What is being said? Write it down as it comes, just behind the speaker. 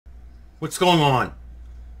What's going on?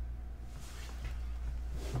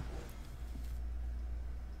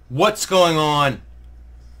 What's going on?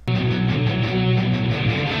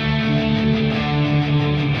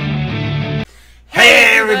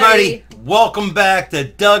 Hey everybody! Welcome back to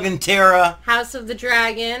Doug and Tara, House of the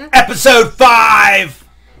Dragon. Episode 5!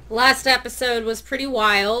 Last episode was pretty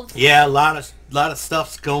wild. Yeah, a lot of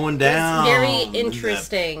stuff's going down. It's very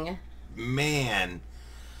interesting. Man.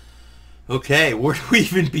 Okay, where do we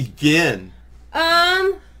even begin?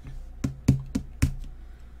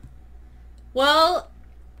 Well,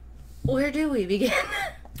 where do we begin?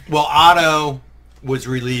 Well, Otto was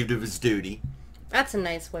relieved of his duty. That's a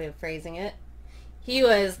nice way of phrasing it. He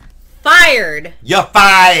was fired. You're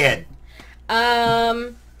fired!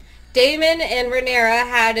 Damon and Rhaenyra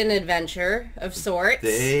had an adventure of sorts.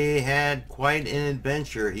 They had quite an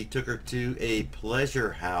adventure. He took her to a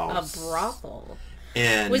pleasure house. A brothel.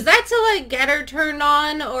 And was that to, like, get her turned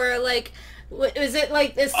on? Or, like, was it,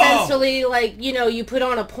 like, essentially, like, you know, you put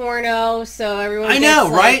on a porno so everyone gets,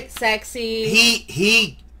 right? Sexy?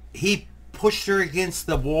 He pushed her against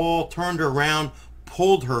the wall, turned her around,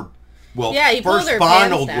 pulled her, well, yeah, he first pulled her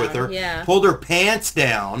fondled pants with down. her, yeah. pulled her pants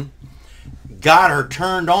down, got her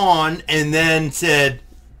turned on, and then said,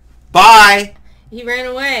 bye. He ran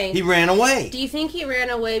away. He ran away. Do you think he ran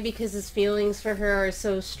away because his feelings for her are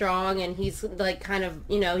so strong and he's, like, kind of,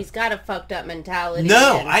 you know, he's got a fucked up mentality?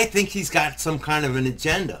 No, I think he's got some kind of an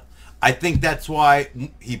agenda. I think that's why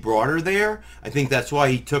he brought her there. I think that's why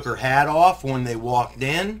he took her hat off when they walked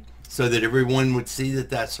in, so that everyone would see that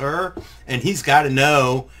that's her. And he's got to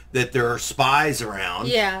know that there are spies around.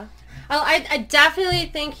 Yeah. I definitely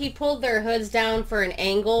think he pulled their hoods down for an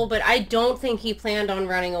angle, but I don't think he planned on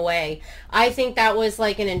running away. I think that was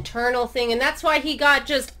like an internal thing, and that's why he got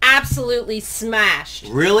just absolutely smashed.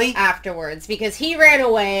 Really? Afterwards, because he ran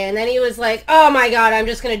away, and then he was like, oh my god, I'm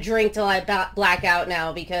just going to drink till I black out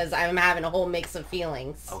now because I'm having a whole mix of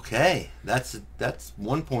feelings. Okay. That's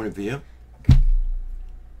one point of view.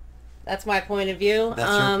 That's my point of view.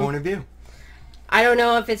 That's her point of view. I don't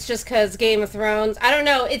know if it's just because Game of Thrones. I don't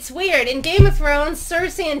know. It's weird. In Game of Thrones,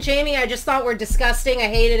 Cersei and Jaime I just thought were disgusting. I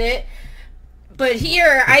hated it. But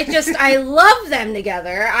here, I love them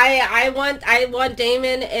together. I want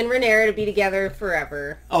Daemon and Rhaenyra to be together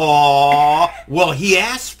forever. Aww. Well, he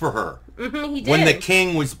asked for her. Mm-hmm, he did. When the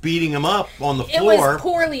king was beating him up on the floor. It was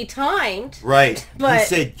poorly timed. Right. But he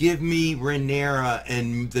said, give me Rhaenyra,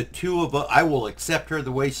 and the two of us, I will accept her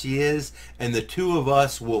the way she is, and the two of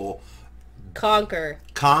us will conquer.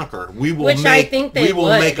 We will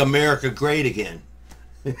make America great again.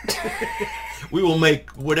 We will make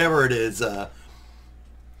whatever it is.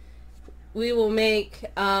 We will make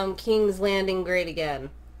King's Landing great again.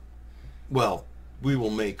 Well, we will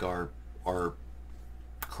make our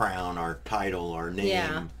crown, our title, our name.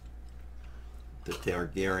 Yeah. The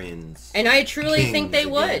Targaryens. And I truly think they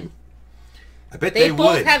would. I bet they would. They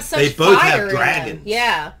both have such They both fire have dragons.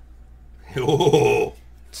 Yeah. Oh.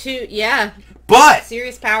 Yeah. But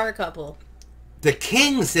serious power couple. The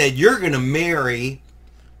king said, you're going to marry...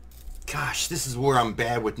 Gosh, this is where I'm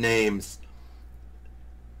bad with names.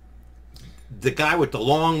 The guy with the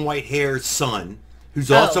long white hair's son, who's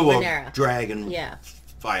also Rhaenyra. A dragon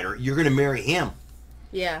fighter. You're going to marry him.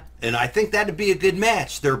 Yeah. And I think that'd be a good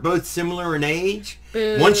match. They're both similar in age.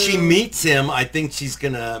 Boo. Once she meets him, I think she's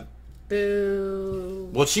going to... Boo.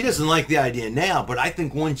 Well, she doesn't like the idea now, but I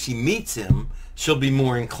think when she meets him, she'll be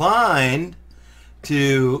more inclined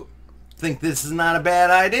to think this is not a bad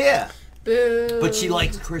idea. Boo. But she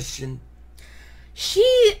likes Christian.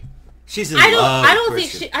 She's in love. I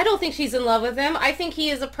don't think she's in love with him. I think he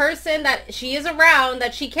is a person that she is around,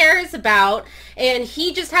 that she cares about, and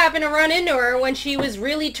he just happened to run into her when she was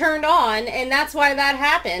really turned on, and that's why that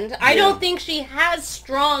happened. Yeah. I don't think she has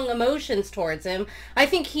strong emotions towards him. I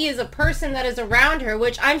think he is a person that is around her,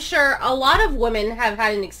 which I'm sure a lot of women have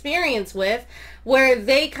had an experience with, where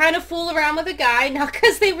they kind of fool around with a guy, not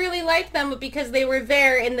because they really liked them, but because they were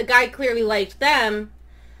there and the guy clearly liked them.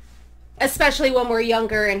 Especially when we're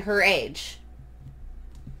younger and her age.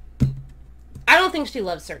 I don't think she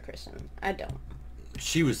loves Sir Christian. I don't.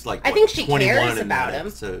 She was like, I think she 21 cares in about that him.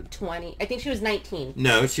 episode. 20. I think she was 19.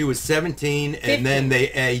 No, she was 17, 15. And then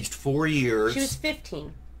they aged 4 years. She was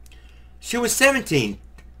 15. She was 17.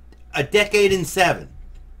 A decade and 7.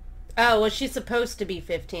 Oh, well, she's supposed to be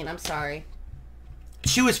 15. I'm sorry.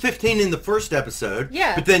 She was 15 in the first episode.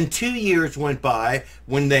 Yeah. But then 2 years went by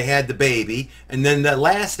when they had the baby, and then the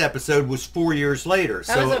last episode was 4 years later.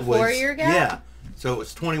 That was a 4-year gap? Yeah. So it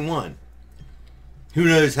was 21. Who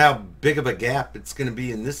knows how big of a gap it's going to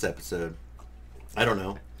be in this episode. I don't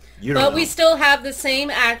know. You don't But know. we still have the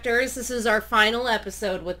same actors. This is our final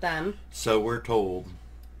episode with them. So we're told.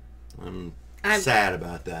 I'm sad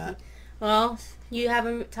about that. Well, you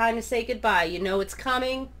have time to say goodbye. You know it's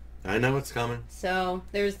coming. I know it's coming. So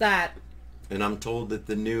there's that. And I'm told that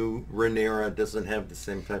the new Rhaenyra doesn't have the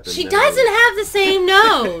same type of She nose. doesn't have the same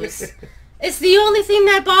nose. It's the only thing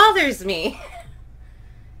that bothers me.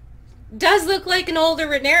 Does look like an older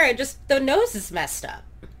Rhaenyra, just the nose is messed up.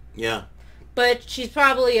 Yeah. But she's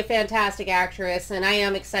probably a fantastic actress, and I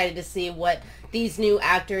am excited to see what these new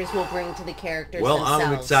actors will bring to the characters Well, themselves.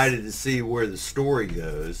 I'm excited to see where the story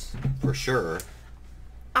goes, for sure.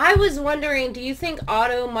 I was wondering, do you think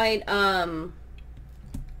Otto might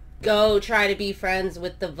go try to be friends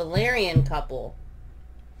with the Valerian couple?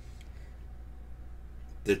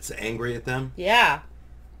 That's angry at them? Yeah.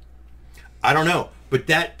 I don't know. But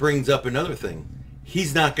that brings up another thing.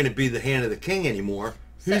 He's not going to be the hand of the king anymore.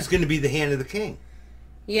 Who's going to be the hand of the king?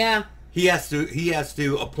 Yeah. He has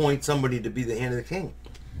to appoint somebody to be the hand of the king.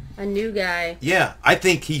 A new guy. Yeah, I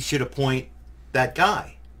think he should appoint that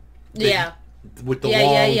guy. Yeah. With the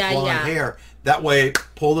long blonde hair. That way,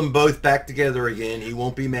 pull them both back together again. He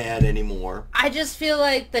won't be mad anymore. I just feel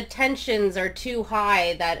like the tensions are too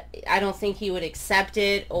high that I don't think he would accept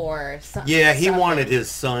it or something. Yeah, he wanted his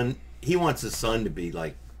son. He wants his son to be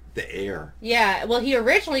like the heir. Yeah, well, he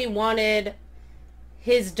originally wanted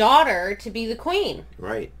his daughter to be the queen.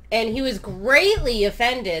 Right. And he was greatly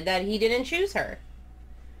offended that he didn't choose her.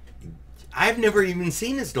 I've never even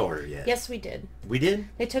seen his daughter yet. Yes, we did. We did?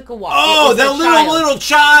 They took a walk. Oh, that little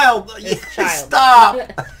child! Child.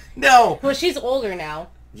 Stop! No. Well, she's older now.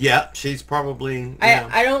 Yeah, she's probably...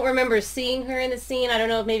 I don't remember seeing her in the scene. I don't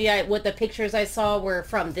know if maybe what the pictures I saw were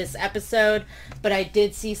from this episode, but I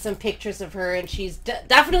did see some pictures of her, and she's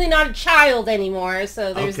definitely not a child anymore,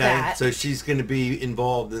 so there's that. So she's going to be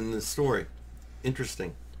involved in the story.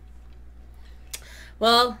 Interesting.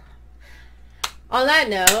 Well, on that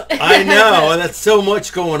note... I know, that's so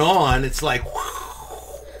much going on. It's like...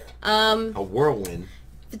 a whirlwind.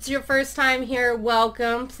 If it's your first time here,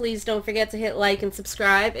 welcome. Please don't forget to hit like and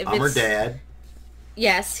subscribe. I'm her dad.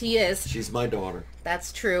 Yes, he is. She's my daughter.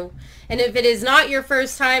 That's true. And if it is not your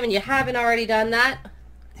first time and you haven't already done that,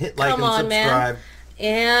 hit like and subscribe. Man.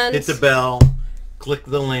 And hit the bell. Click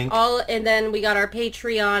the link. And then we got our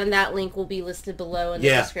Patreon, and that link will be listed below in the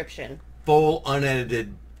description. Full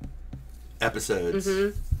unedited episodes.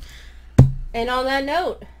 Mm-hmm. And on that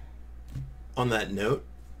note. On that note.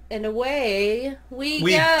 And away we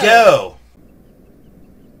go.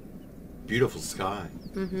 Beautiful sky.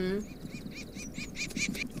 Mm-hmm.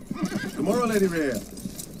 Tomorrow, Lady Rhea.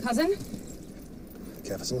 Cousin?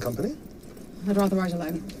 Jefferson Company? I'd rather ride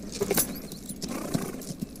alone.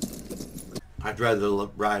 I'd rather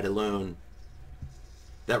ride alone.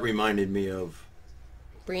 That reminded me of...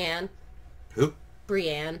 Brienne. Who?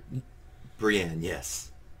 Brienne. Brienne, yes.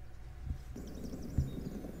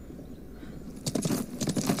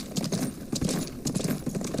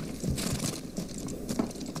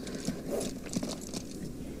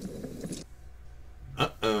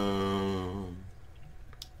 Uh-oh.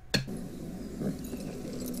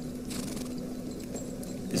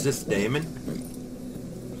 Is this Damon?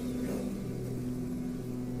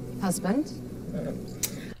 Husband?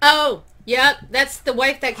 Oh, yep. That's the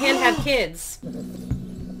wife that can't have kids.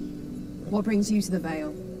 What brings you to the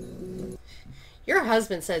Vale? Your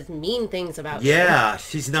husband says mean things about you. Yeah,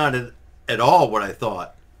 she's not at all what I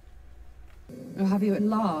thought. Or have you at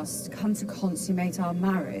last come to consummate our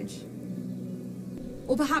marriage?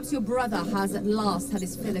 Or perhaps your brother has at last had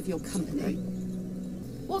his fill of your company.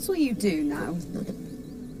 What will you do now?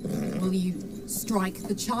 Will you strike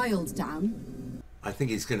the child down? I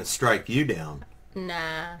think he's going to strike you down.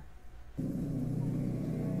 Nah.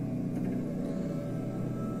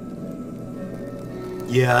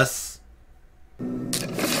 Yes.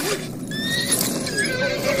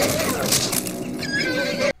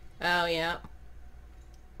 Oh, yeah.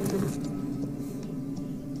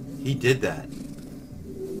 He did that.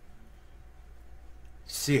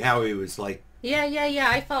 See how he was like... Yeah,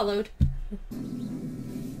 I followed.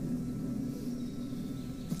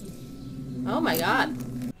 Oh my god.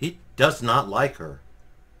 He does not like her.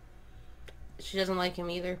 She doesn't like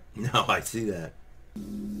him either. No, I see that.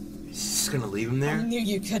 He's just gonna leave him there? I knew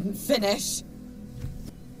you couldn't finish.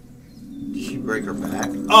 Did she break her back?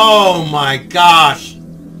 Oh my gosh!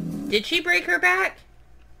 Did she break her back?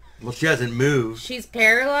 Well, she hasn't moved. She's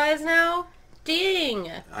paralyzed now?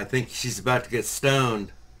 Ding! I think she's about to get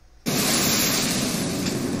stoned.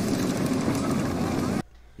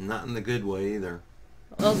 Not in the good way either.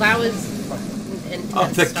 Well, that was an Oh,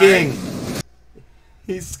 the start. king!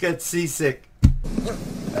 He's got seasick.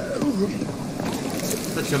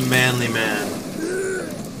 Such a manly man.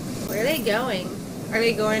 Where are they going? Are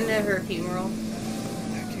they going to her funeral?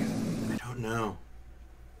 Thank you. I don't know.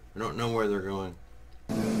 I don't know where they're going.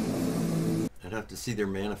 I'd have to see their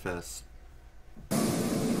manifest.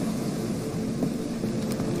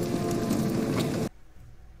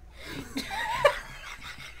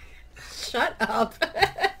 Shut up.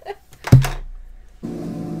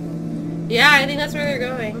 Yeah, I think that's where they're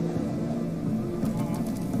going.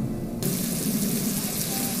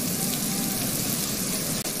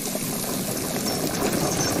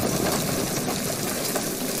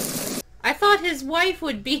 I thought his wife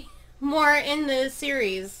would be more in the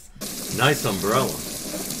series. Nice umbrella.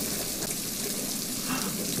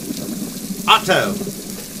 Otto!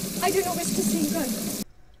 I do not wish to see you go.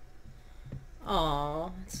 Aw,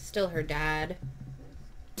 it's still her dad.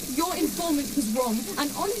 Your informant was wrong. An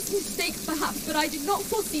honest mistake, perhaps, but I did not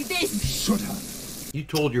foresee this. Shut up. You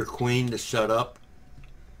told your queen to shut up?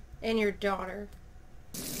 And your daughter.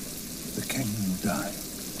 The king will die.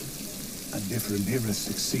 And if Rhaenyra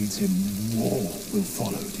succeeds him, war will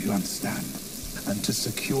follow, do you understand? And to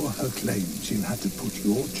secure her claim, she'll have to put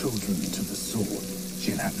your children to the sword.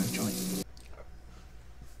 She'll have no choice.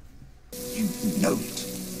 You know it.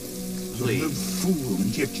 You're no fool,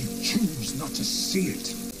 and yet you choose not to see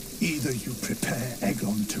it. Either you prepare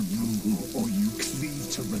Aegon to rule, or you cleave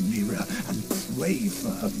to Rhaenyra and pray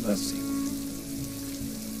for her mercy.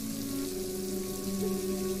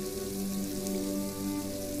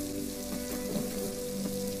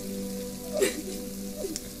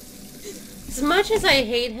 As much as I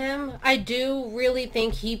hate him, I do really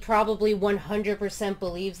think he probably 100%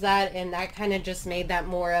 believes that, and that kind of just made that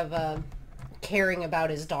more of a caring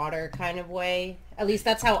about his daughter kind of way. At least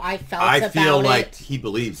that's how I felt about it. I feel like he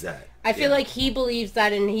believes that. I feel like he believes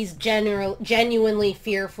that, and he's genuinely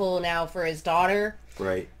fearful now for his daughter.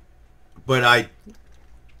 Right. But I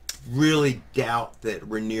really doubt that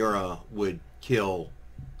Rhaenyra would kill.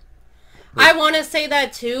 I want to say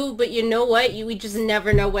that too, but you know what? We just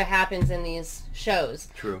never know what happens in these shows.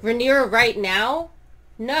 True. Rhaenyra right now,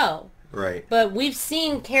 no. Right. But we've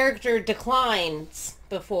seen character declines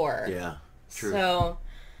before. Yeah. True. So,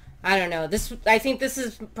 I don't know. I think this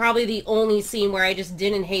is probably the only scene where I just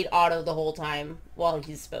didn't hate Otto the whole time while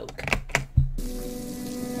he spoke.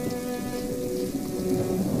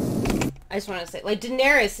 I just want to say, like,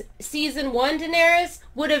 Daenerys, season 1 Daenerys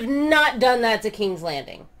would have not done that to King's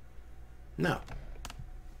Landing. No.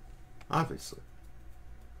 Obviously.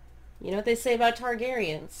 You know what they say about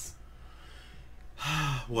Targaryens?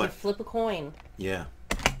 What? They flip a coin. Yeah.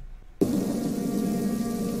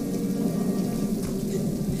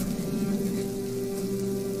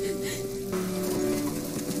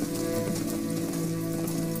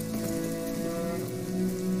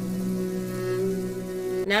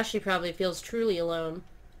 Now she probably feels truly alone.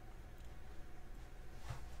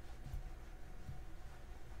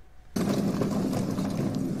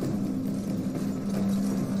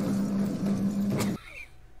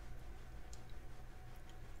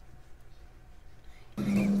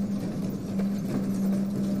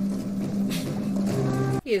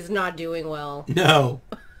 He is not doing well. No.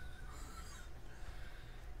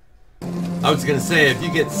 I was going to say, if you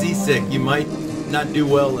get seasick, you might not do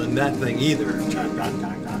well in that thing either.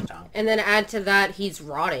 And then add to that, he's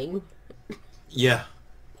rotting. Yeah.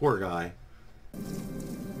 Poor guy.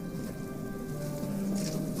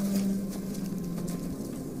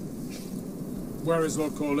 Where is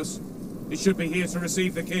Lord Corlys? He should be here to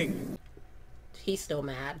receive the king. He's still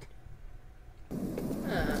mad.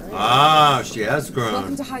 Ah, she has grown.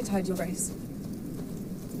 Welcome to High Tide, Your Grace.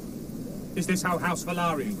 Is this how House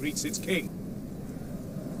Velaryon greets its king?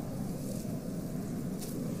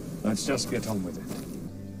 Let's just get on with it.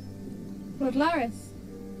 Lord Larys.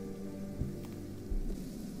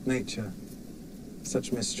 Nature.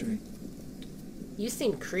 Such mystery. You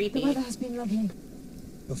seem The creepy. weather has been lovely.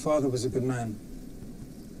 Your father was a good man.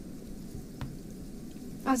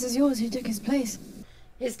 As is yours, who took his place.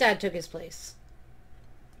 His dad took his place.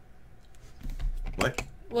 What?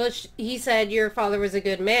 Well, he said your father was a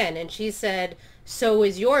good man, and she said, so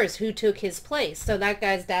is yours, who took his place. So that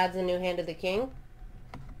guy's dad's the new hand of the king?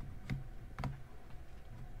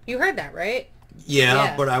 You heard that, right?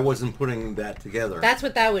 Yeah, but I wasn't putting that together. That's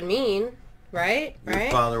what that would mean, right? Your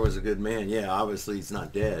Right? father was a good man. Yeah, obviously he's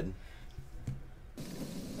not dead.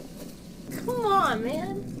 Come on,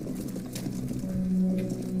 man.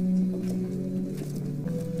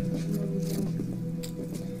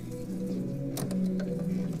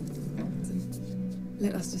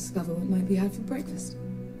 Let us discover what might be had for breakfast.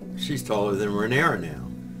 She's taller than Rhaenyra now.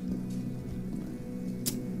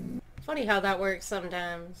 Funny how that works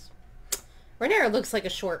sometimes. Rhaenyra looks like a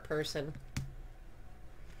short person.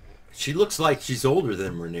 She looks like she's older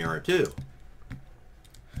than Rhaenyra, too.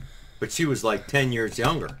 But she was like 10 years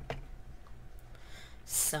younger.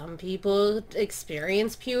 Some people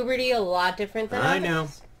experience puberty a lot different than others. I know.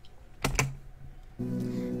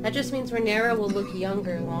 That just means Rhaenyra will look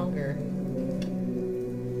younger longer.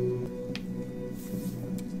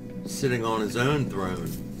 Sitting on his own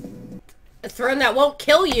throne. A throne that won't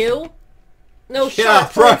kill you. No Yeah,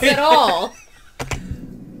 sharp points at all.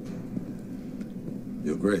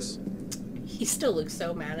 Your Grace. He still looks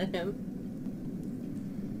so mad at him.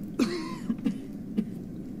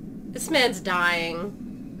 This man's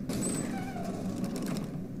dying.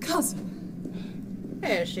 Cousin.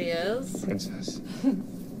 There she is. Princess.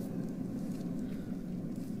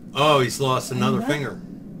 Oh, he's lost another finger.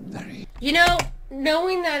 Very. You know,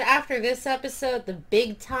 knowing that after this episode the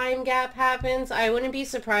big time gap happens, I wouldn't be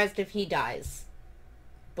surprised if he dies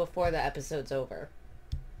before the episode's over.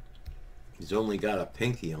 He's only got a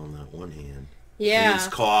pinky on that one hand. Yeah. And he's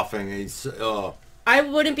coughing. He's, I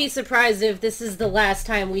wouldn't be surprised if this is the last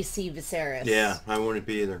time we see Viserys. yeah, I wouldn't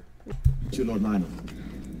be either. To Lord Lionel,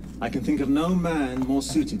 I can think of no man more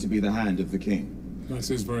suited to be the hand of the king. That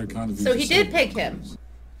is very kind of you. So to he say. did pick him.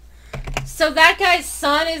 So that guy's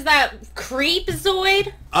son is that creep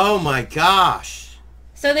Zoid? Oh my gosh.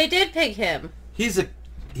 So they did pick him. He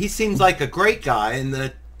seems like a great guy, and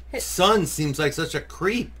the son seems like such a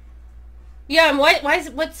creep. Yeah, and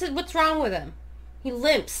what's wrong with him? He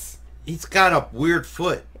limps. He's got a weird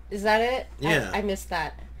foot. Is that it? Yeah. I missed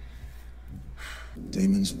that.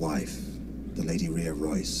 Damon's wife, the Lady Rhea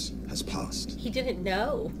Royce, has passed. He didn't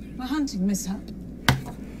know. A hunting mishap.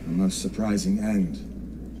 A most surprising end.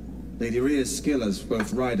 Lady Rhea's skill as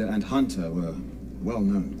both rider and hunter were well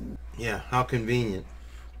known. Yeah, how convenient.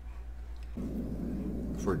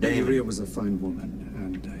 For Lady Damon. Rhea was a fine woman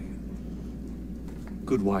and a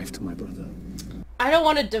good wife to my brother. I don't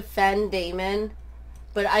want to defend Damon,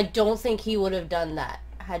 but I don't think he would have done that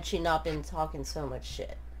had she not been talking so much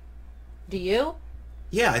shit. Do you?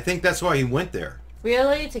 Yeah, I think that's why he went there.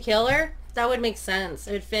 Really? To kill her? That would make sense.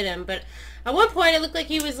 It would fit him. But at one point it looked like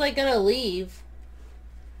he was like gonna leave.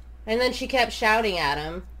 And then she kept shouting at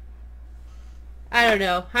him. I don't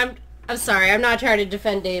know. I'm sorry. I'm not trying to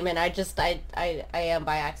defend Damon. I am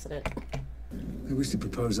by accident. I wish to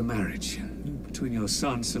propose a marriage between your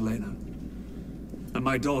son, Selena, and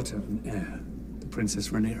my daughter and heir, the Princess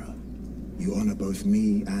Rhaenyra. You honor both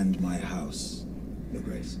me and my house, Your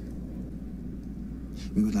Grace.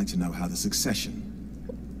 We would like to know how the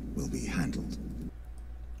succession will be handled.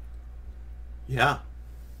 Yeah.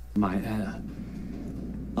 My heir.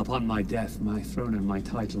 Upon my death, my throne and my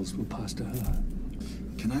titles will pass to her.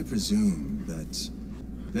 Can I presume that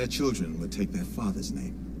their children would take their father's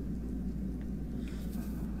name?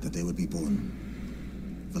 That they would be born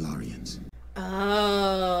Valarians?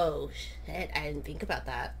 Oh, shit. I didn't think about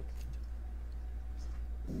that.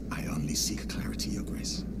 I only seek clarity, Your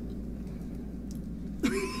Grace.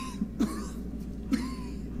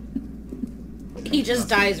 He just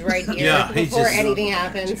dies right here Yeah, he before just- anything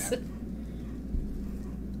happens.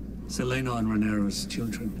 Selena and Rhaenyra's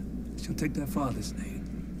children shall take their father's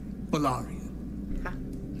name, Valarian.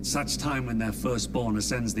 At such time when their firstborn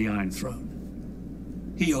ascends the Iron Throne,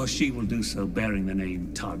 he or she will do so bearing the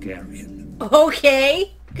name Targaryen.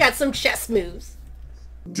 Okay. Got some chess moves.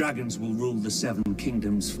 Dragons will rule the Seven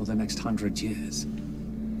Kingdoms for the next 100 years.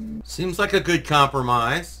 Seems like a good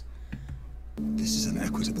compromise. This is an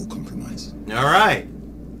equitable compromise. All right.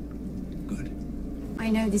 Good. I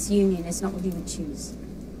know this union is not what you would choose.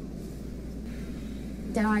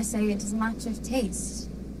 Dare I say it is a matter of taste?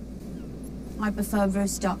 I prefer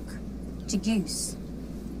roast duck to goose.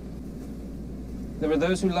 There are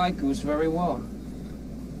those who like goose very well.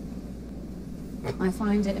 I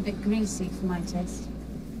find it a bit greasy for my taste.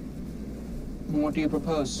 And what do you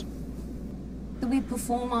propose? That we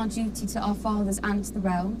perform our duty to our fathers and to the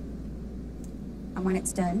realm. And when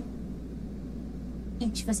it's done,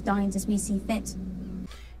 each of us dines as we see fit.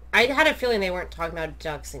 I had a feeling they weren't talking about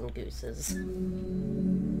ducks and gooses.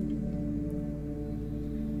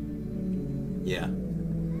 Yeah.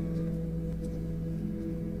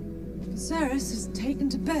 Viserys is taken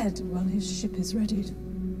to bed while his ship is readied.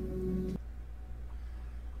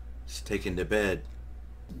 He's taken to bed.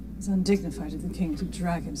 It's undignified of the king to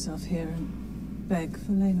drag himself here and beg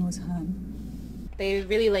for Laenor's hand. They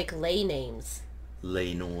really like lay names.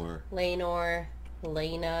 Laenor. Laenor,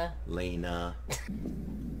 Lena. Lena.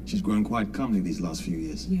 She's grown quite comely these last few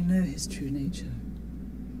years. You know his true nature.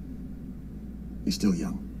 He's still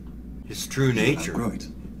young. His true nature. Outgrow it.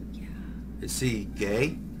 Is he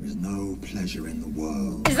gay? There is no pleasure in the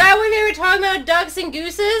world. Is that when they were talking about ducks and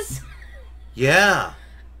gooses? Yeah.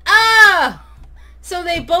 Ah! So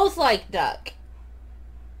they both like duck.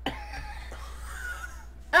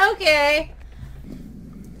 Okay.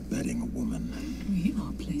 Betting a woman. We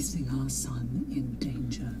are placing our son in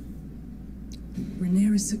danger.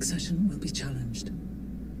 Rhaenyra's succession will be challenged.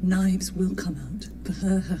 Knives will come out for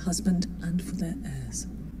her, her husband, and for their heirs.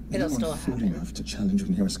 It'll Anyone still fool happen. enough to challenge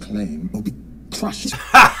Rhaenyra's claim will be crushed.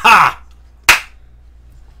 Ha ha!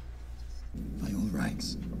 By all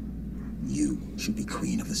rights, you should be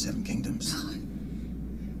queen of the Seven Kingdoms.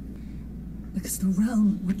 Because the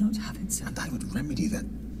realm would not have it so. And I would remedy that.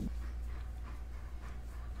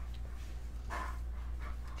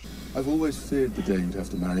 I've always feared the day you'd have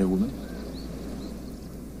to marry a woman.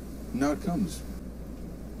 Now it comes.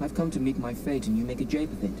 I've come to meet my fate and you make a jape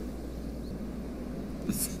of it.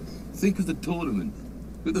 Think of the tournament,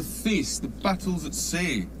 with the feast, the battles at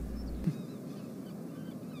sea.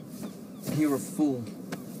 You're a fool.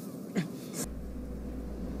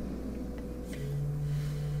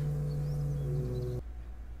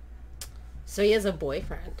 So he has a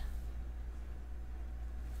boyfriend.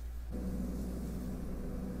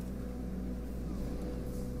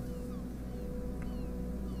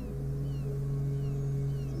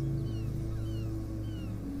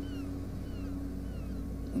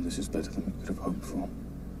 And this is better than we could have hoped for.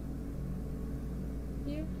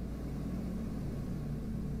 Yeah.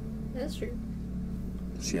 That's true.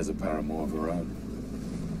 She has a paramour of her own.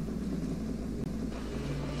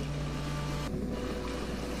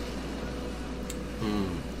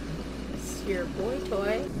 It's your boy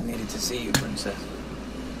toy. I needed to see you, Princess.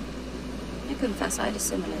 I confess I had a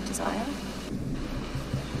similar desire.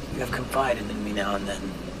 You have confided in me now and then.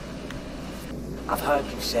 I've heard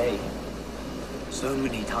you say so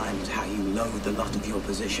many times how you loathe the lot of your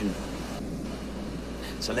position.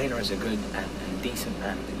 Selena is a good and decent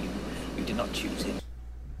man, but you did not choose him.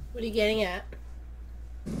 What are you getting at?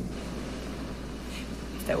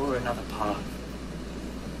 If there were another path,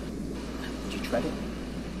 would you tread it?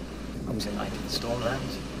 I was a knight in the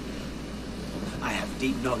Stormlands. I have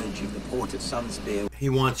deep knowledge of the port at Sunspear. He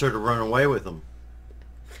wants her to run away with him.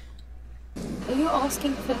 Are you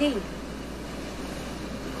asking for leave?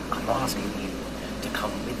 I'm asking you to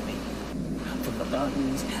come with me. From the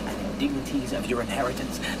burdens and indignities of your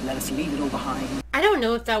inheritance, let us leave it all behind. I don't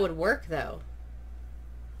know if that would work, though.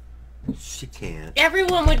 She can't.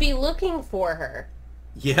 Everyone would be looking for her.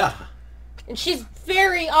 Yeah. And she's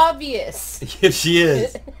very obvious. If she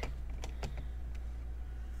is.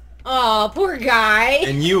 Oh, poor guy.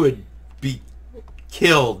 And you would be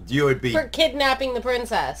killed. You would be... For kidnapping the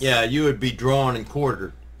princess. Yeah, you would be drawn and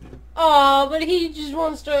quartered. Oh, but he just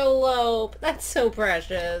wants to elope. That's so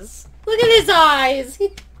precious. Look at his eyes.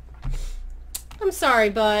 I'm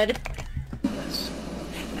sorry, bud. Yes.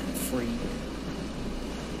 And free.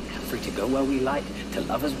 Free to go where we like, to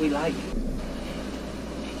love as we like.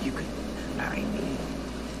 You could marry me.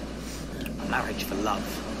 A marriage for love,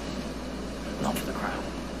 not for the crown.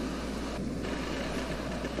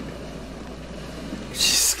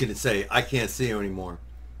 She's gonna say, I can't see you anymore.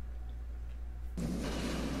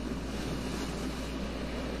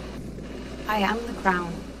 I am the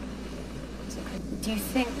crown. Do you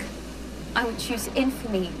think I would choose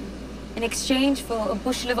infamy in exchange for a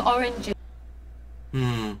bushel of oranges?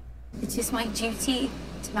 It is my duty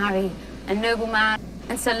to marry a noble man,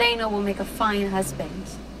 and Selena will make a fine husband.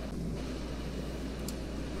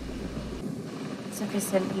 So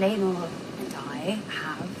Krista, Lenor and I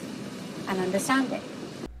have an understanding.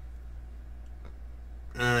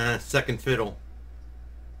 Second fiddle.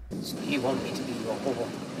 So you want me to be your whore?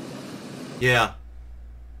 Yeah.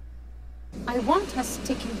 I want us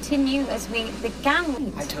to continue as we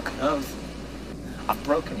began. I took an oath. I've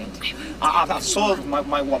broken it. I've soiled my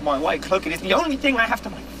white cloak. It is the only thing I have to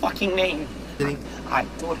my fucking name. I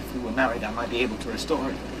thought if we were married, I might be able to restore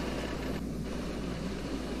it.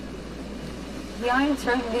 The Iron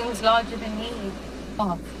Throne looms larger than me,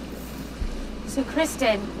 Bob. So,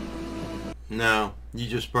 Kristen... No, you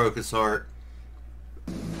just broke his heart.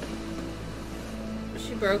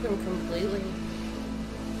 She broke him completely.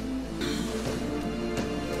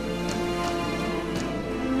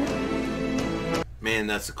 Man,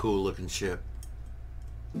 that's a cool looking ship.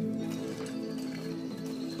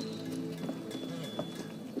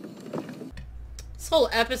 This whole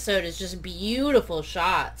episode is just beautiful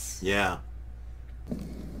shots. Yeah.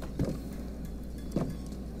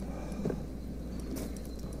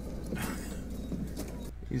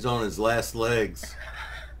 He's on his last legs.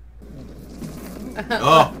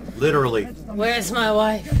 Oh, literally. Where's my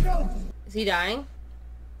wife? Is he dying?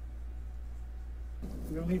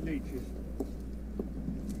 We'll need leeches.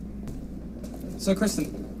 Sir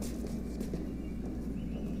Kristen,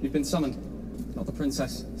 you've been summoned. Not the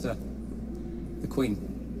princess, sir. The queen.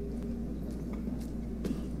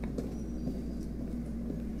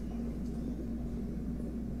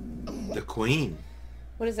 The queen.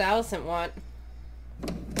 What does Alicent want?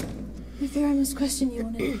 I fear I must question you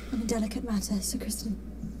on a delicate matter, Sir Kristen.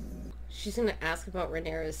 She's gonna ask about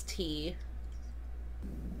Rhaenyra's tea.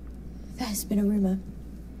 There has been a rumor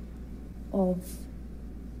of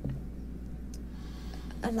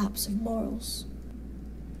a lapse of morals.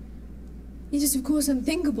 It is, of course,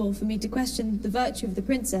 unthinkable for me to question the virtue of the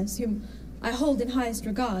princess, whom I hold in highest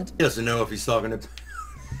regard. He doesn't know if he's talking to...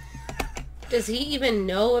 Does he even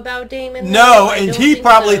know about Daemon? No, and he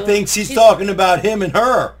probably thinks he's talking about him and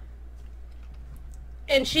her.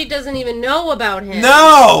 And she doesn't even know about him.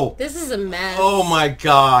 No! This is a mess. Oh my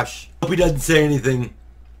gosh. Hope he doesn't say anything.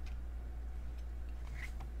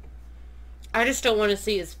 I just don't want to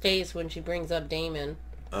see his face when she brings up Daemon.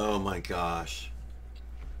 Oh my gosh.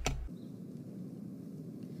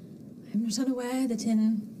 I'm not unaware that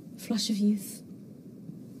in a flush of youth,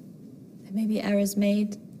 there may be errors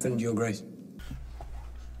made. Defend your grace.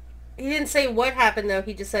 He didn't say what happened, though.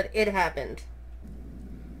 He just said it happened.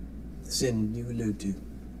 The sin you allude to.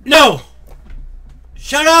 No!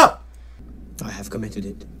 Shut up! I have committed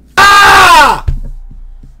it. Ah!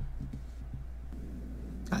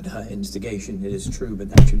 At her instigation, it is true, but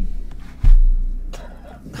that should...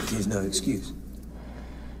 It is no excuse.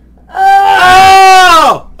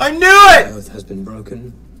 Oh! I knew it! My oath has been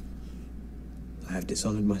broken. I have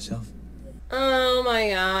dishonored myself. Oh my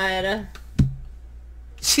god.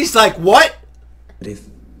 She's like, what? But if,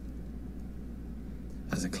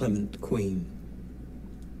 as a clement queen,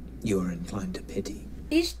 you are inclined to pity...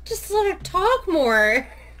 You should just let her talk more.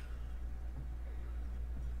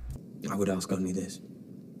 I would ask only this.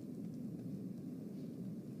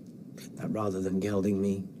 That rather than gelding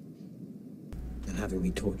me and having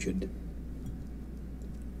me tortured,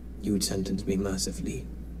 you would sentence me mercifully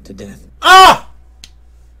to death. Ah!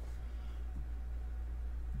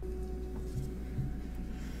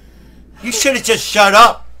 You should have just shut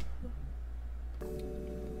up.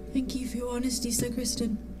 Thank you for your honesty, Sir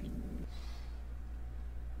Kristen.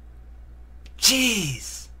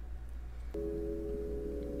 Jeez.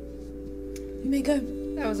 You may go.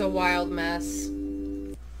 That was a wild mess.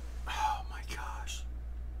 Oh my gosh.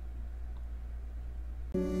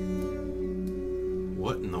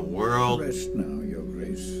 What in the world? Rest now, Your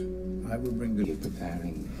Grace. I will bring the...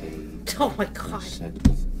 Preparing Oh my god. set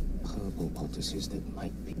of herbal poultices that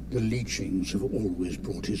might be... The leechings have always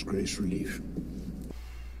brought His Grace relief.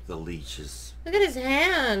 The leeches. Look at his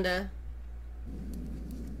hand.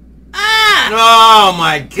 Ah! Oh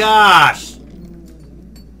my gosh.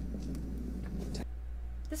 At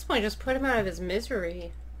this point, just put him out of his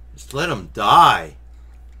misery. Just let him die.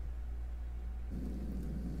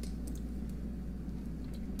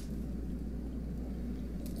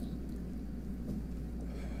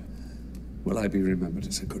 Will I be remembered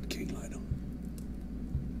as a good king, Lionel?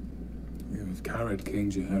 You have carried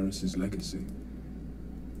King Jaehaerys' legacy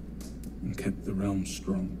and kept the realm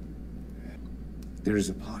strong. There is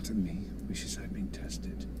a part of me wishes I'd been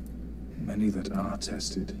tested. Many that are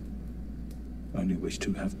tested only wish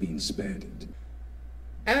to have been spared it.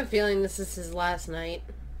 I have a feeling this is his last night.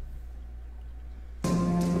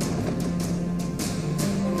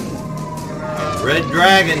 Red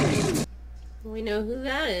dragon. We know who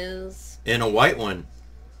that is. And a white one.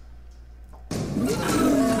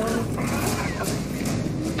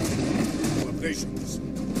 Patience.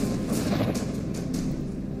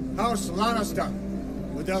 House Lannister,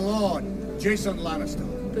 with their lord, Jason Lannister.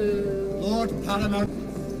 Boo. Lord Paramount,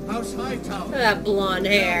 House Hightower. Look at that blonde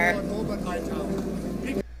hair. Lord Robert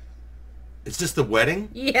Hightower. Is this the wedding?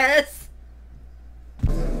 Yes.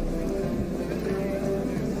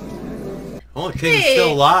 Oh, the king's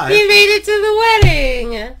still alive. He made it to the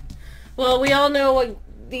wedding. Well, we all know what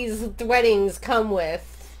these weddings come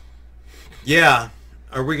with. Yeah.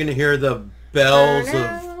 Are we gonna hear the bells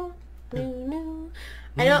of...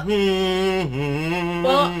 I don't...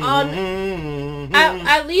 Well,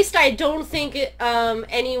 at least I don't think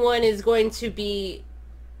anyone is going to be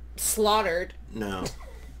slaughtered. No.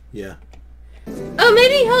 Yeah. Oh,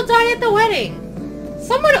 maybe he'll die at the wedding.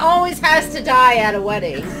 Someone always has to die at a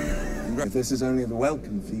wedding. If this is only the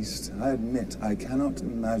welcome feast, I admit I cannot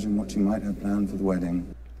imagine what you might have planned for the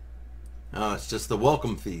wedding. Oh, it's just the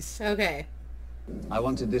welcome feast. Okay. I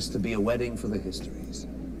wanted this to be a wedding for the histories.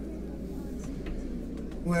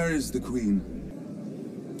 Where is the Queen?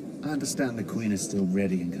 I understand the Queen is still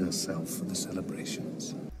readying herself for the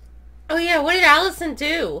celebrations. Oh yeah, what did Allison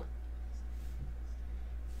do?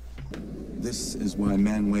 This is why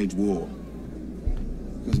men wage war.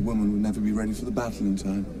 Because a woman would never be ready for the battle in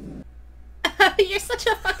time. You're such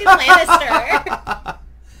a fucking Lannister.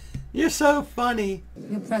 You're so funny.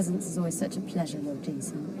 Your presence is always such a pleasure, Lord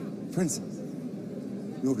Jason. Princess.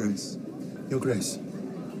 Your Grace. Your Grace.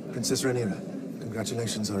 Princess Rhaenyra.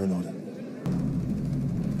 Congratulations are in order.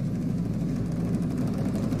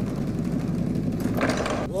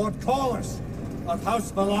 Lord Corlys of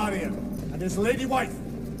House Velaryon and his lady wife,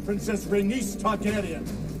 Princess Rhaenys Targaryen,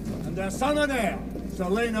 and their son and heir,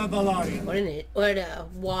 Selena Velaryon. What a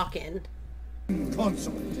walk-in.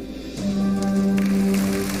 Consort.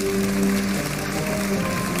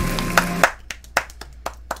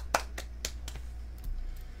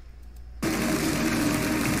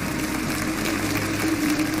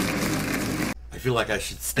 I feel like I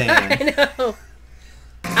should stand. I know.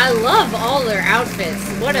 I love all their outfits.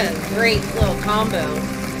 What a great little combo.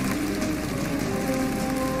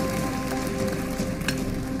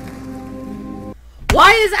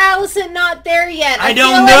 Why is Allison not there yet? I feel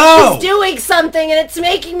don't like know. she's doing something and it's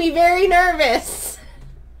making me very nervous.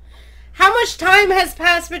 How much time has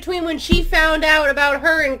passed between when she found out about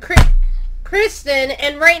her and Kristen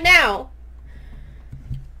and right now?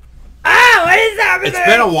 Ah, what is happening? It's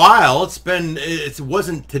been a while. It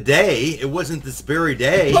wasn't today. It wasn't this very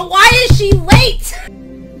day. But why is she late?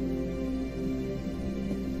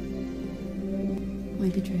 My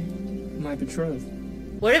betrothed. My betrothed.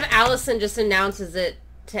 What if Allison just announces it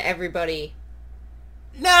to everybody?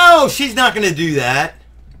 No, she's not going to do that.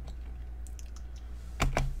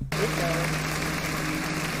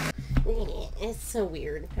 It's so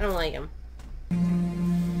weird. I don't like him.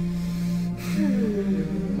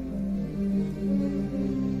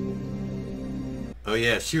 Oh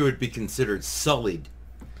yeah, she would be considered sullied.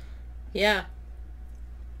 Yeah.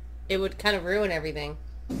 It would kind of ruin everything.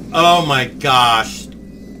 Oh my gosh.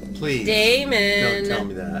 Please. Damon. Don't tell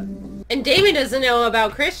me that. And Damon doesn't know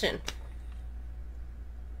about Christian.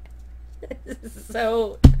 This is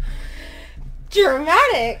so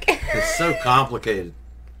dramatic. It's so complicated.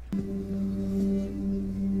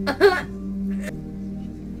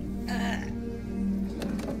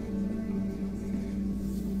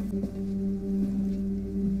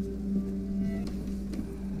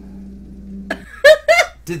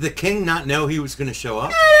 Did the king not know he was going to show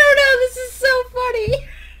up? I don't know. This is so funny.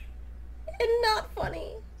 And not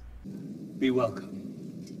funny. Be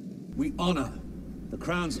welcome. We honor the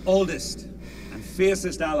crown's oldest and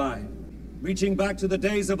fiercest ally, reaching back to the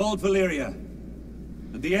days of old Valyria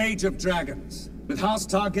and the age of dragons, with House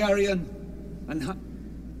Targaryen and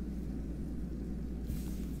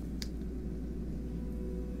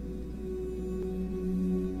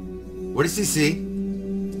What does he see?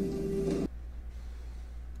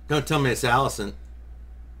 Don't tell me it's Allison.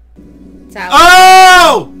 It's Allison.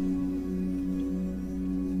 Oh!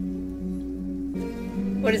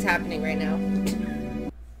 What is happening right now?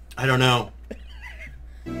 I don't know.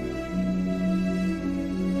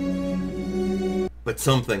 But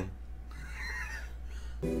something.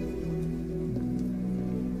 The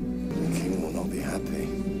king will not be happy,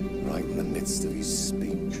 right in the midst of his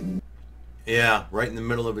speech. Yeah, right in the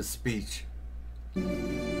middle of his speech. Do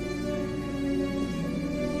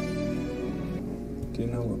you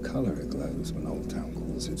know what color it glows when Old Town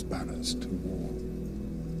calls its banners to war?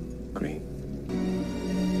 Green.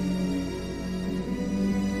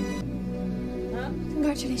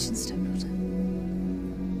 Congratulations, stepdaughter.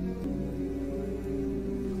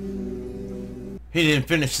 He didn't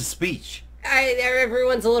finish the speech.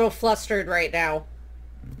 Everyone's a little flustered right now.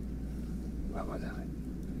 What was I?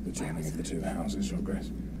 The joining of the two houses, Your Grace.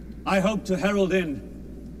 I hope to herald in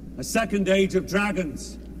a second age of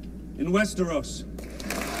dragons in Westeros.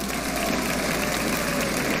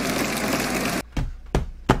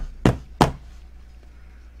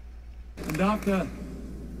 And after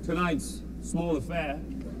tonight's small affair,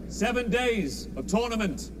 7 days of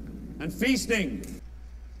tournament and feasting.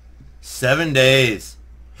 7 days.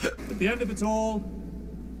 At the end of it all,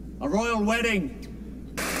 a royal wedding.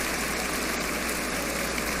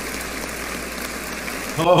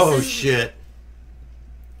 Oh shit.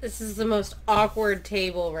 This is the most awkward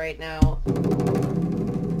table right now.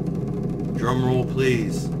 Drum roll,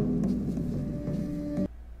 please.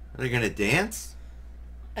 Are they gonna dance?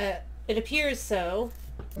 It appears so.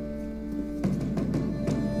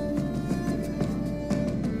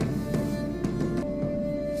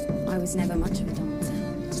 I was never much of a dancer.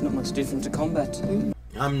 It's not much different to combat.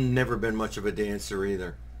 I've never been much of a dancer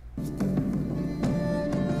either.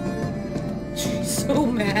 She's so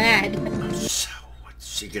mad. So, what's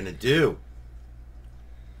she gonna do?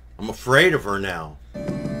 I'm afraid of her now.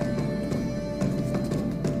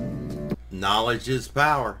 Knowledge is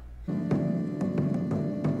power.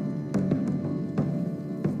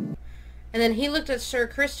 And then he looked at Sir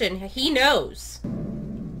Christian. He knows.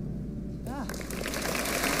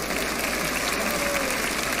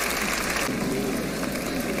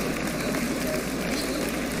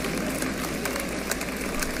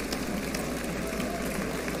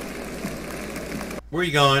 Where are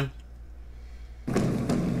you going?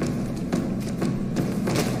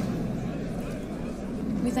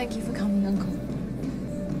 We thank you for coming, Uncle.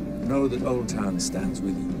 Know that Old Town stands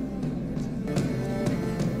with you.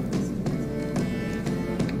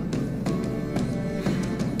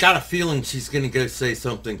 Got a feeling she's gonna go say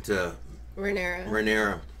something to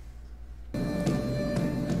Rhaenyra.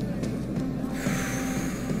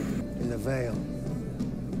 In the Vale,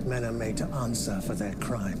 men are made to answer for their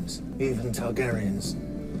crimes, even Targaryens.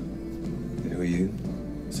 Who are you?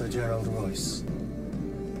 Sir Gerald Royce.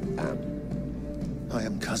 I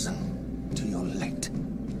am cousin to your late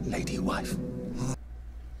lady wife.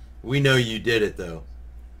 We know you did it, though.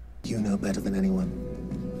 You know better than anyone.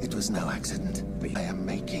 It was no accident. I am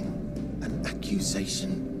making an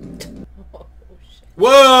accusation.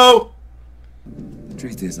 Whoa! The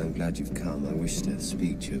truth is, I'm glad you've come. I wish to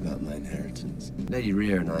speak to you about my inheritance. Lady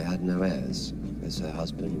Rhea and I had no heirs. As her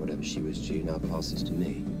husband, whatever she was due, now passes to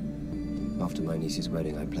me. After my niece's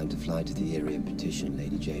wedding, I plan to fly to the area and petition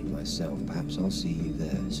Lady Jane myself. Perhaps I'll see you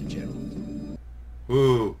there, Sir Gerald.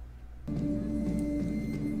 Ooh.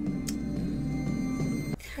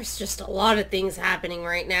 There's just a lot of things happening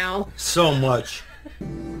right now. So much.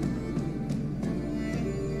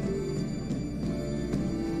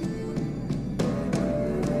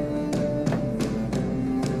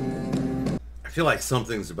 I feel like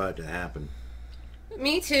something's about to happen.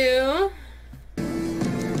 Me too.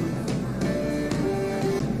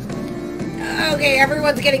 Okay,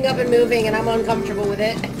 everyone's getting up and moving and I'm uncomfortable with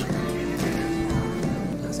it.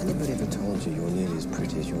 Has anybody ever told you you're nearly as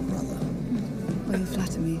pretty as your brother? Well, you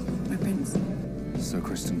flatter me, my prince. Sir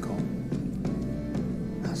Kristen Cole.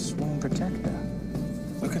 Our sworn protector.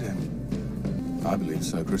 Look at him. I believe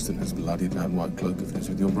Sir Kristen has bloodied that white cloak of his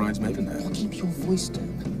with your bride's maidenhair. Keep your voice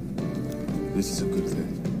down. This is a good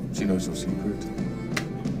thing. She knows your secret.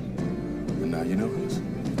 And now you know hers.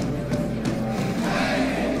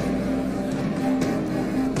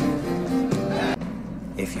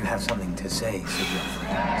 If you have something to say, Sir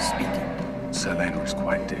Geoffrey, speak it. Sir Lena is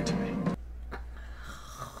quite dear to me.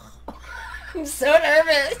 I'm so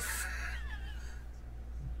nervous.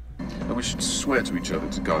 But we should swear to each other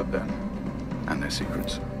to guard them and their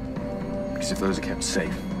secrets. Because if those are kept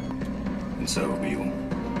safe, then so will we all.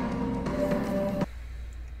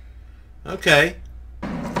 Okay.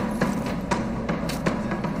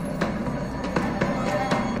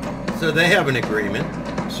 So they have an agreement,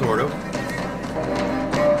 sort of.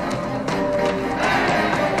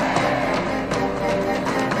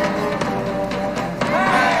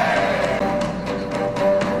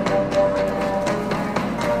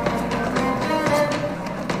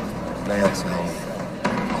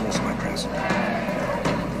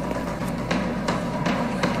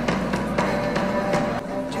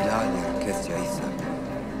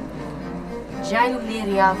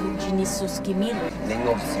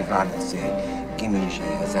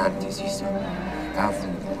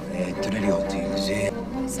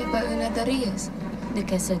 Sipa una darias, de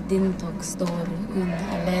que se dintok stor un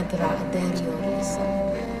aledra derioris.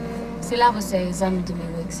 Sila se zamdumi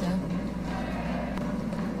wixa.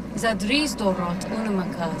 Zadris dorot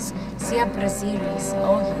unamakas, sia brasilis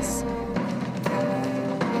ohis.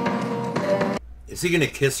 Is he gonna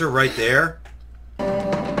kiss her right there?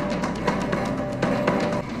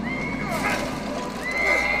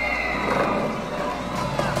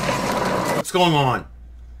 What's going on?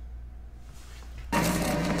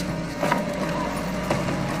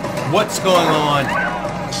 What's going on?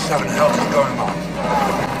 What the hell is going on?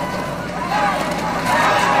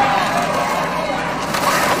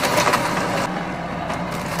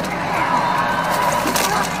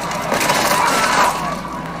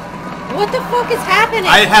 What the fuck is happening?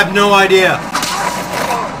 I have no idea.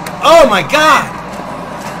 Oh my god!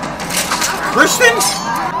 Kristen?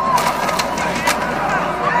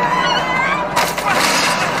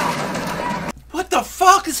 What the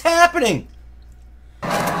fuck is happening?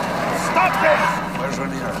 Stop this! Where's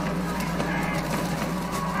Rhaenyra?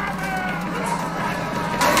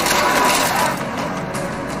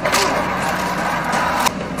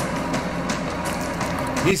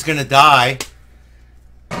 He's gonna die.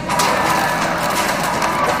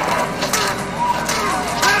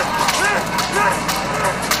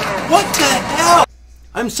 What the hell?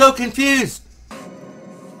 I I'm so confused.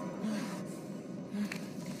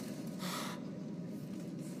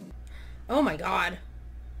 Oh my god.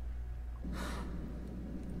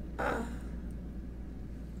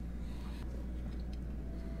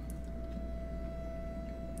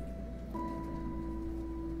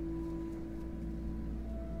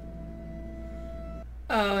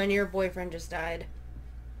 Oh, and your boyfriend just died.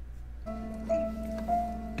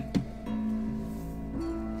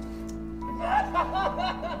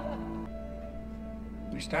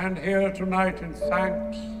 We stand here tonight in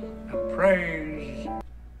thanks and praise.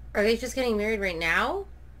 Are they just getting married right now?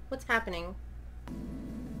 What's happening?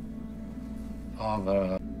 Of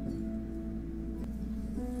a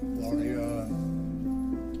warrior,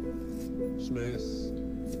 smith,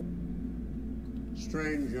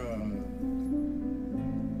 stranger,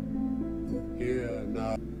 here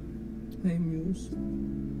now. I am yours,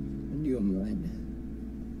 and you are mine.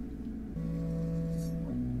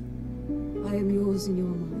 I am yours and you are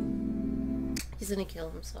mine. He's gonna kill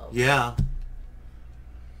himself. Yeah.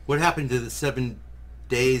 What happened to the 7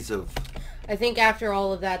 days of... I think after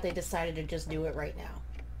all of that, they decided to just do it right now.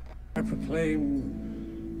 I proclaim...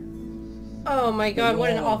 Oh my god, what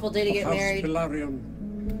an awful day to get House married.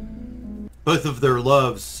 Velaryon, Both of their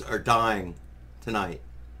loves are dying tonight.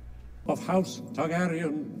 of House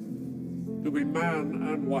Targaryen, to be man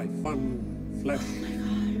and wife, one flesh,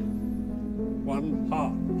 one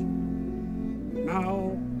heart,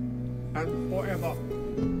 now and forever.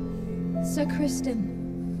 Sir Kristen.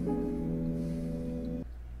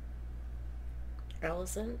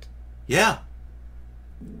 Alicent? Yeah.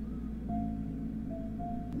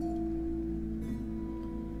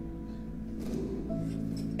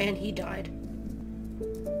 And he died.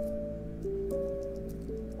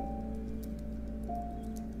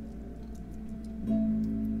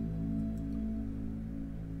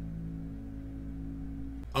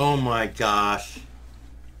 Oh my gosh.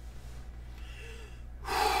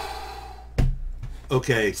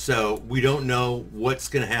 Okay, so we don't know what's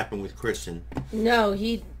going to happen with Christian. No,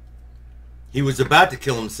 he was about to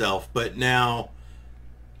kill himself, but now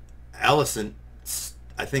Alicent,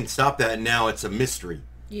 I think, stopped that, and now it's a mystery.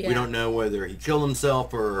 Yeah. We don't know whether he killed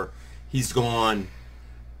himself or he's gone.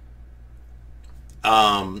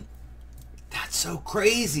 That's so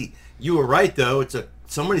crazy. You were right, though.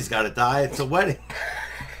 Somebody's got to die. It's a wedding.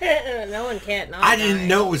 No one can't not I didn't die.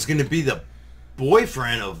 know it was going to be the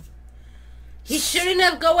boyfriend of... He shouldn't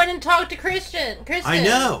have gone and talked to Kristen. I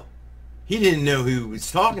know. He didn't know who he was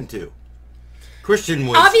talking to. Christian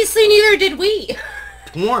was... Obviously, neither did we.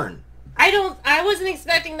 torn. I wasn't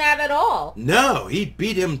expecting that at all. No, he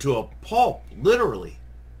beat him to a pulp, literally.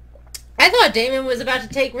 I thought Damon was about to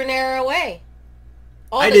take Rhaenyra away.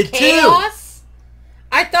 All I the did too. chaos.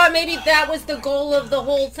 I thought maybe that was the goal of the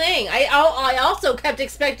whole thing. I also kept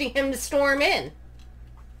expecting him to storm in.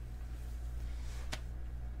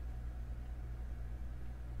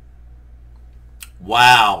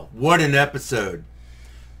 Wow, what an episode.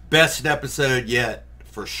 Best episode yet,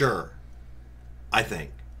 for sure. I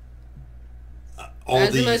think. That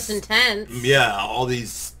was the most intense. Yeah, all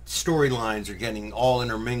these storylines are getting all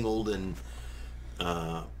intermingled and...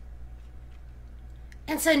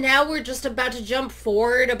 And so now we're just about to jump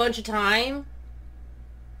forward a bunch of time?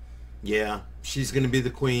 Yeah, she's going to be the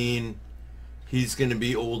queen. He's going to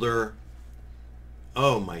be older.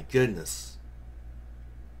 Oh my goodness.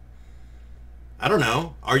 I don't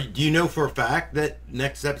know. Do you know for a fact that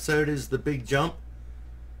next episode is the big jump?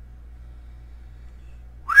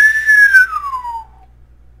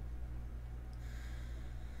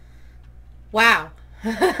 Wow.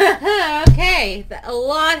 Okay, a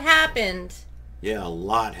lot happened. Yeah, a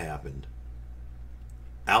lot happened.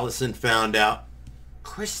 Alicent found out.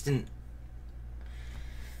 Kristen,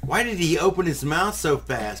 why did he open his mouth so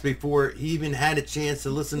fast before he even had a chance to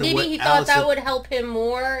listen to what Maybe he thought that Alicent... would help him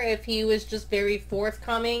more if he was just very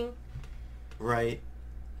forthcoming. Right.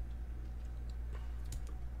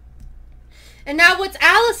 And now what's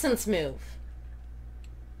Alicent's move?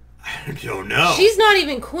 I don't know. She's not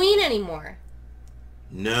even queen anymore.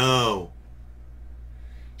 No.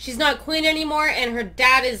 She's not queen anymore, and her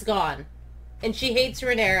dad is gone. And she hates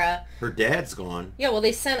Rhaenyra. Her dad's gone. Yeah, well,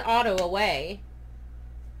 they sent Otto away.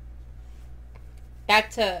 Back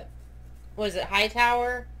to, what is it,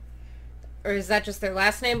 Hightower? Or is that just their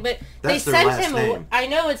last name? But That's they their sent last him. name. I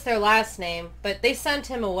know it's their last name, but they sent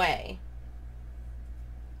him away.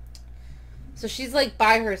 So she's like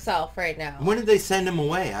by herself right now. When did they send him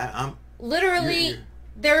away? I'm Literally,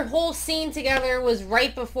 their whole scene together was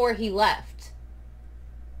right before he left.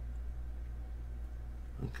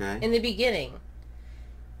 Okay. In the beginning.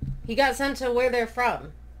 He got sent to where they're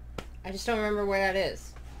from. I just don't remember where that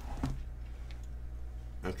is.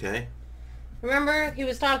 Okay. Remember, he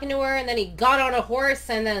was talking to her, and then he got on a horse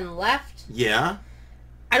and then left? Yeah.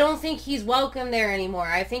 I don't think he's welcome there anymore.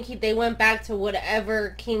 I think they went back to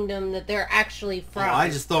whatever kingdom that they're actually from. Oh, I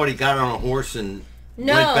just thought he got on a horse and went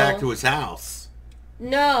back to his house.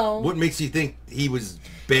 No. What makes you think he was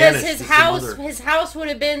banished? Because his house would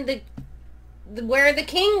have been where the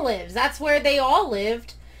king lives. That's where they all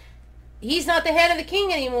lived. He's not the head of the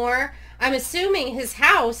king anymore. I'm assuming his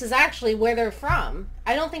house is actually where they're from.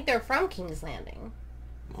 I don't think they're from King's Landing.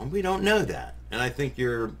 Well, we don't know that. And I think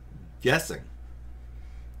you're guessing.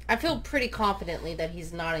 I feel pretty confidently that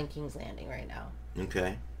he's not in King's Landing right now.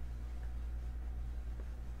 Okay.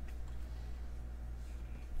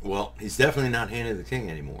 Well, he's definitely not Hand of the King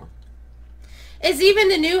anymore. Is even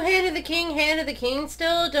the new Hand of the King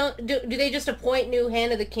still? Do they just appoint new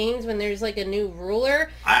Hand of the Kings when there's like a new ruler?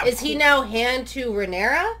 Is he now Hand to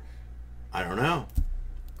Rhaenyra? I don't know.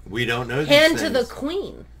 We don't know. Hand to the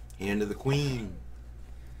Queen. Hand to the Queen.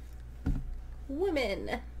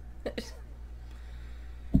 Women.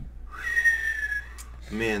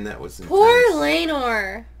 Man, that was intense. Poor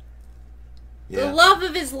Laenor. Yeah. The love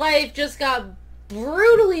of his life just got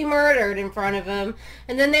brutally murdered in front of him,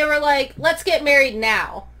 and then they were like, let's get married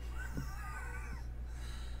now.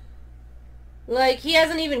 Like, he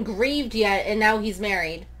hasn't even grieved yet, and now he's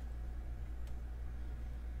married.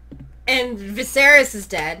 And Viserys is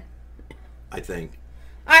dead. I think.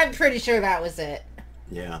 I'm pretty sure that was it.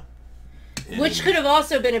 Yeah. Which could have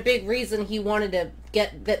also been a big reason he wanted to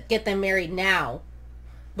get them married now,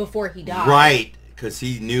 before he died. Right, because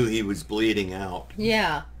he knew he was bleeding out.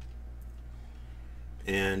 Yeah.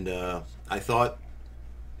 And I thought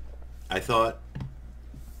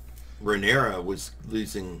Rhaenyra was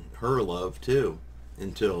losing her love too,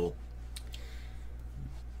 until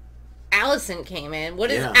Alicent came in.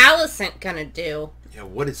 What is Alicent gonna do? Yeah,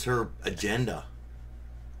 what is her agenda?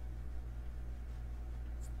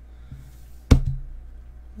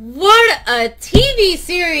 What a TV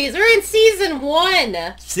series! We're in season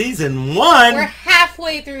 1. Season 1? We're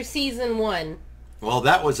halfway through season 1. Well,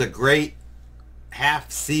 that was a great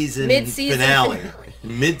half-season finale.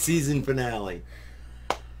 Mid-season finale.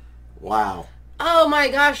 Wow. Oh my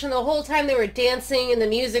gosh, and the whole time they were dancing and the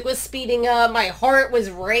music was speeding up, my heart was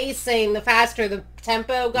racing the faster the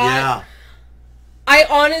tempo got. Yeah. I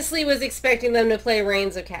honestly was expecting them to play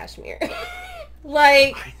Reigns of Kashmir.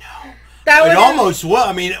 Like, I know. It almost was.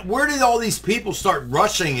 I mean, where did all these people start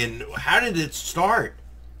rushing, and how did it start?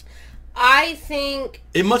 I think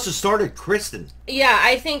it must have started Kristen. Yeah,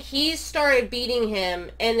 I think he started beating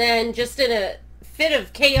him, and then just in a fit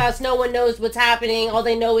of chaos, no one knows what's happening. All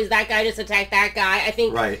they know is that guy just attacked that guy. I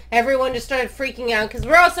think everyone just started freaking out, because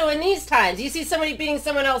we're also in these times. You see somebody beating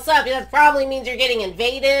someone else up, that probably means you're getting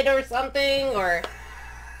invaded or something, or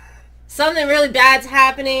something really bad's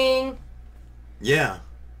happening. Yeah.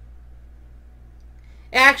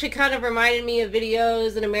 It actually kind of reminded me of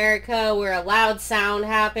videos in America where a loud sound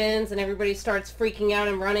happens and everybody starts freaking out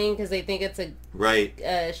and running because they think it's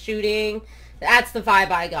a shooting. That's the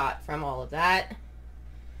vibe I got from all of that.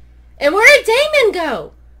 And where did Daemon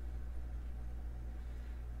go?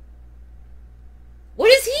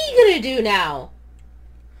 What is he gonna do now?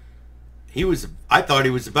 I thought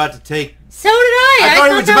he was about to take... So did I! I thought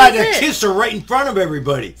he was about to kiss her right in front of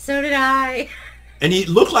everybody. So did I. And he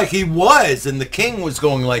looked like he was, and the king was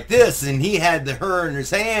going like this, and he had her in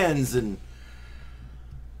his hands, and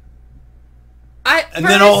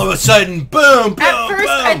then all of a sudden, boom, boom, At first,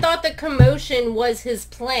 boom. I thought the commotion was his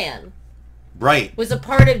plan. Right. Was a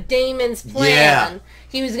part of Daemon's plan. Yeah.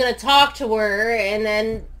 He was going to talk to her, and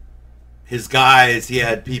then... His guys, he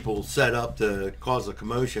had people set up to cause a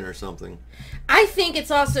commotion or something. I think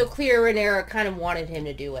it's also clear Rhaenyra kind of wanted him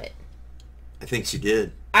to do it. I think she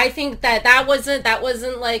did. I think that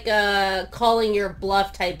wasn't like a calling your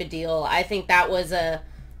bluff type of deal. I think that was a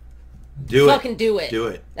do it. Do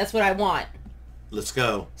it. That's what I want. Let's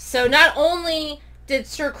go. So not only did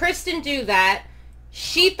Sir Kristen do that,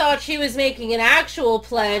 she thought she was making an actual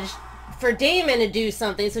pledge for Daemon to do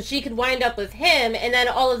something so she could wind up with him, and then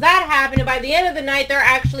all of that happened, and by the end of the night they're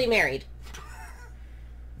actually married.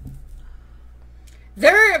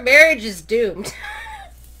 Their marriage is doomed.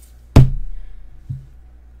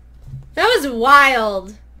 That was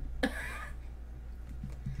wild.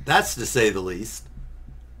 That's to say the least.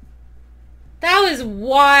 That was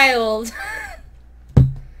wild.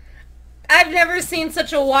 I've never seen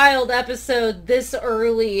such a wild episode this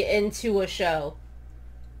early into a show.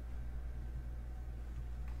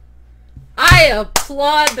 I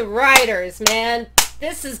applaud the writers, man.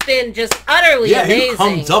 This has been just utterly amazing. Who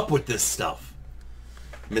comes up with this stuff?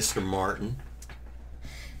 Mr. Martin.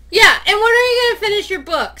 Yeah, and when are you going to finish your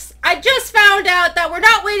books? I just found out that we're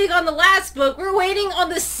not waiting on the last book. We're waiting on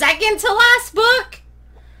the second to last book?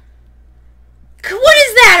 What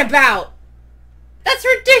is that about? That's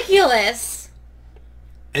ridiculous.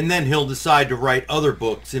 And then he'll decide to write other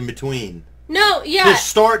books in between. No, yeah.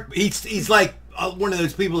 He's like one of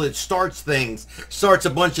those people that starts a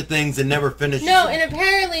bunch of things and never finishes No, them. and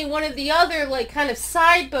apparently one of the other, like, kind of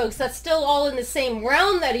side books that's still all in the same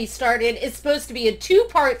realm that he started is supposed to be a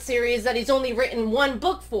 2-part series that he's only written 1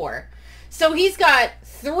 book for. So he's got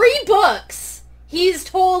 3 books he's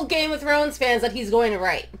told Game of Thrones fans that he's going to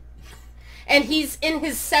write. And he's in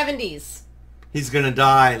his 70s. He's going to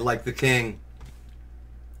die like the king.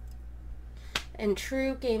 In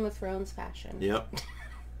true Game of Thrones fashion. Yep.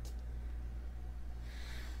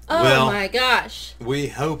 Oh my gosh. We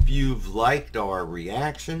hope you've liked our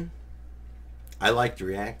reaction. I liked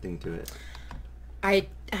reacting to it. I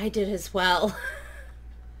did as well.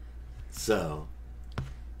 So,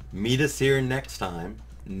 meet us here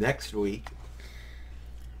next week.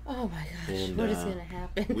 Oh my gosh, And, what is going to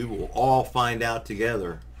happen? We will all find out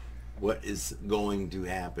together what is going to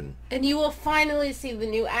happen. And you will finally see the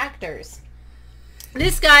new actors.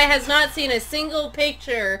 This guy has not seen a single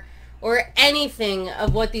picture or anything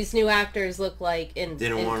of what these new actors look like in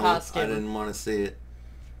costume. I didn't want to see it.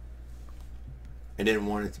 I didn't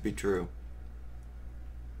want it to be true.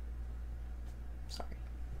 Sorry.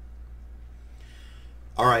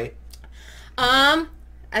 All right.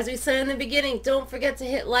 As we said in the beginning, don't forget to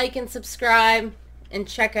hit like and subscribe and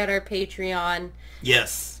check out our Patreon.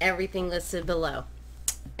 Yes. Everything listed below.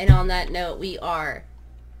 And on that note, we are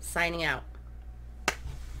signing out.